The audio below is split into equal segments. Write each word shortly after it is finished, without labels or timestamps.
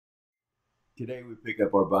Today we pick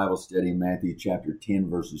up our Bible study in Matthew chapter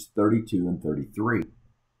 10, verses 32 and 33.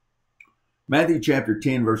 Matthew chapter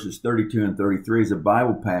 10, verses 32 and 33 is a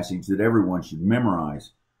Bible passage that everyone should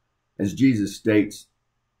memorize. As Jesus states,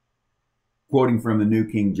 quoting from the New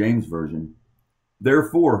King James Version,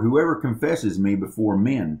 "Therefore, whoever confesses me before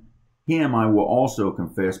men, him I will also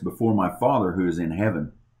confess before my Father who is in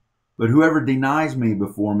heaven. But whoever denies me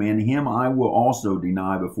before men, him I will also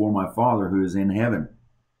deny before my Father who is in heaven."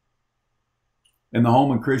 In the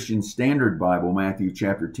Holman Christian Standard Bible, Matthew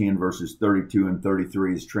chapter 10, verses 32 and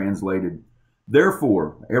 33 is translated,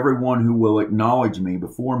 "Therefore, everyone who will acknowledge me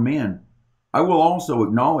before men, I will also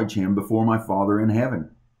acknowledge him before my Father in heaven.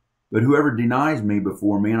 But whoever denies me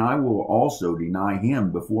before men, I will also deny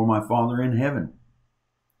him before my Father in heaven."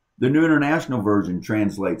 The New International Version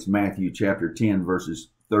translates Matthew chapter 10,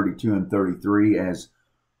 verses 32 and 33 as,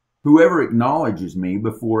 "Whoever acknowledges me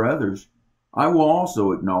before others, I will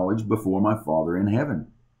also acknowledge before my Father in heaven.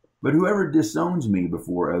 But whoever disowns me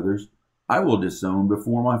before others, I will disown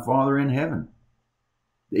before my Father in heaven."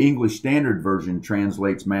 The English Standard Version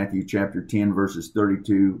translates Matthew chapter 10, verses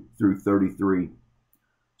 32 through 33.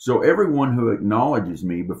 "So everyone who acknowledges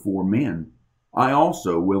me before men, I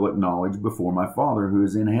also will acknowledge before my Father who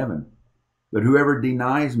is in heaven. But whoever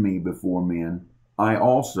denies me before men, I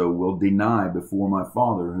also will deny before my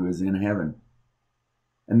Father who is in heaven."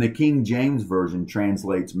 And the King James Version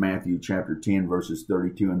translates Matthew chapter 10, verses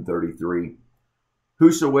 32 and 33.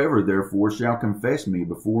 "Whosoever therefore shall confess me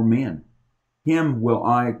before men, him will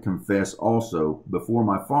I confess also before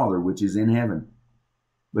my Father which is in heaven.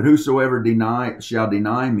 But whosoever shall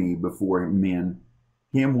deny me before men,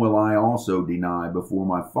 him will I also deny before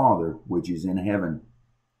my Father which is in heaven."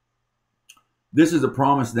 This is a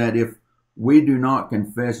promise that if we do not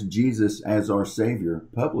confess Jesus as our Savior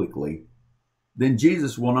publicly, then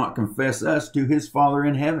Jesus will not confess us to his Father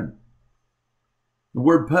in heaven. The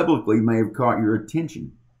word publicly may have caught your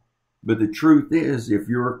attention, but the truth is, if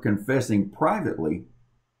you're confessing privately,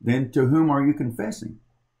 then to whom are you confessing?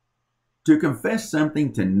 To confess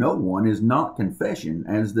something to no one is not confession,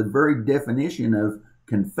 as the very definition of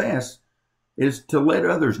confess is to let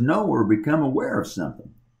others know or become aware of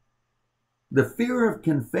something. The fear of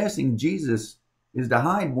confessing Jesus is to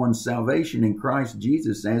hide one's salvation in Christ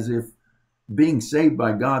Jesus, as if being saved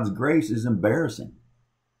by God's grace is embarrassing.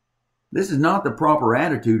 This is not the proper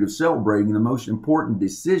attitude of celebrating the most important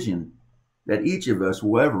decision that each of us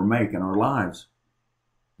will ever make in our lives.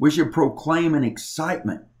 We should proclaim an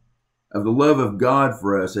excitement of the love of God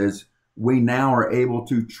for us as we now are able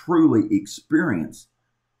to truly experience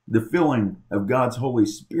the filling of God's Holy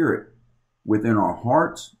Spirit within our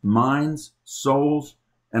hearts, minds, souls,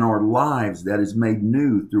 and our lives that is made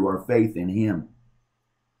new through our faith in Him.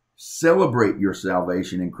 Celebrate your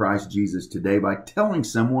salvation in Christ Jesus today by telling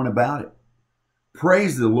someone about it.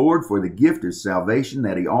 Praise the Lord for the gift of salvation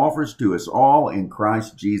that He offers to us all in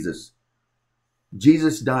Christ Jesus.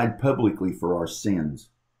 Jesus died publicly for our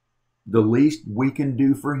sins. The least we can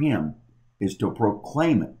do for Him is to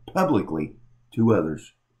proclaim it publicly to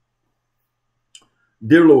others.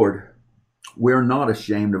 Dear Lord, we are not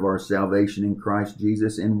ashamed of our salvation in Christ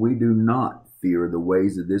Jesus, and we do not fear the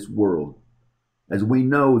ways of this world, as we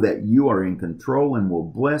know that you are in control and will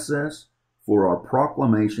bless us for our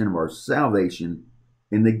proclamation of our salvation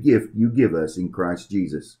in the gift you give us in Christ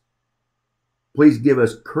Jesus. Please give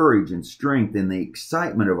us courage and strength in the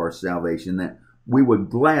excitement of our salvation, that we would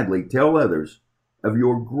gladly tell others of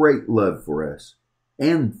your great love for us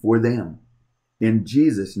and for them. In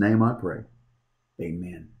Jesus' name I pray.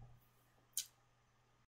 Amen.